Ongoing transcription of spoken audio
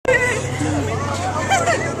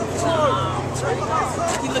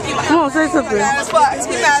say something. He mad as fuck.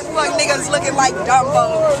 He mad as fuck. Niggas looking like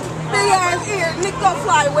Dumbo. Big ass ear. Nigga go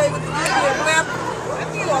fly away with the ear, man.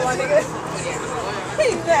 You know my nigga.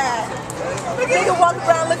 He mad. Nigga walk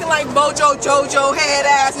around looking like Mojo Jojo head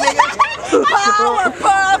ass nigga.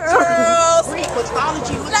 Powerpuff Girls.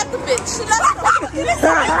 Let the bitch. Let the bitch,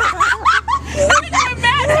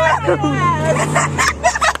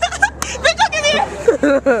 look at me.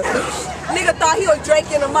 Nigga thought he was Drake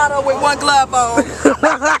in a motto with one glove on. Look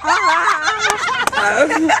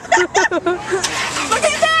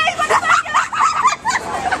at that!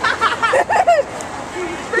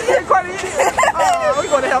 Oh, we're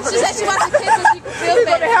going to help her. She said she wants to kiss her so she can feel better. We're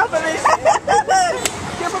going to help her.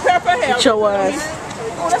 Get prepared for hell. Get your ass.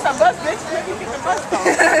 Oh, that's a bus, bitch. Make me pick the bus off.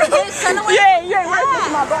 Yeah, you ain't right. This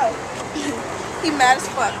is my bus. He mad as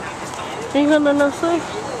fuck. Ain't got nothing to say?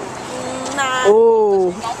 Nah.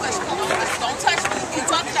 Oh. Don't touch me. You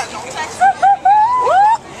talking about don't touch me.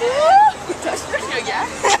 Touch me. Yeah.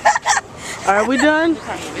 Are we done? Get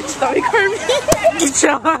Get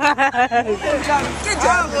your ass. Good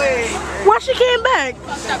job, boy. Why she came back?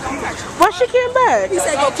 Why she came back? He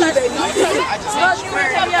said go keep it.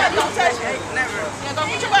 Don't touch me. Never. Go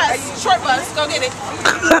get your bus. Short bus. Go get it.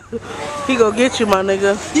 He gonna get you, my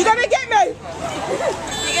nigga. You gonna get me?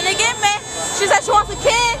 You gonna get me? She said she wants a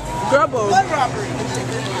kid. Grubbo. Robbery.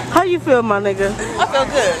 How you feel, my nigga? I feel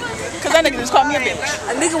good. Cause that nigga just called me a bitch.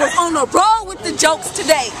 A nigga was on the road with the jokes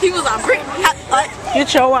today. He was on brick.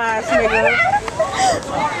 Get your ass, nigga.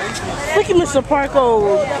 Look at Mr. Park,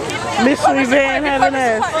 old mystery van having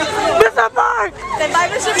ass. Mr. Park! Say bye,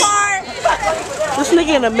 Mr. Park. This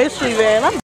nigga in a mystery van.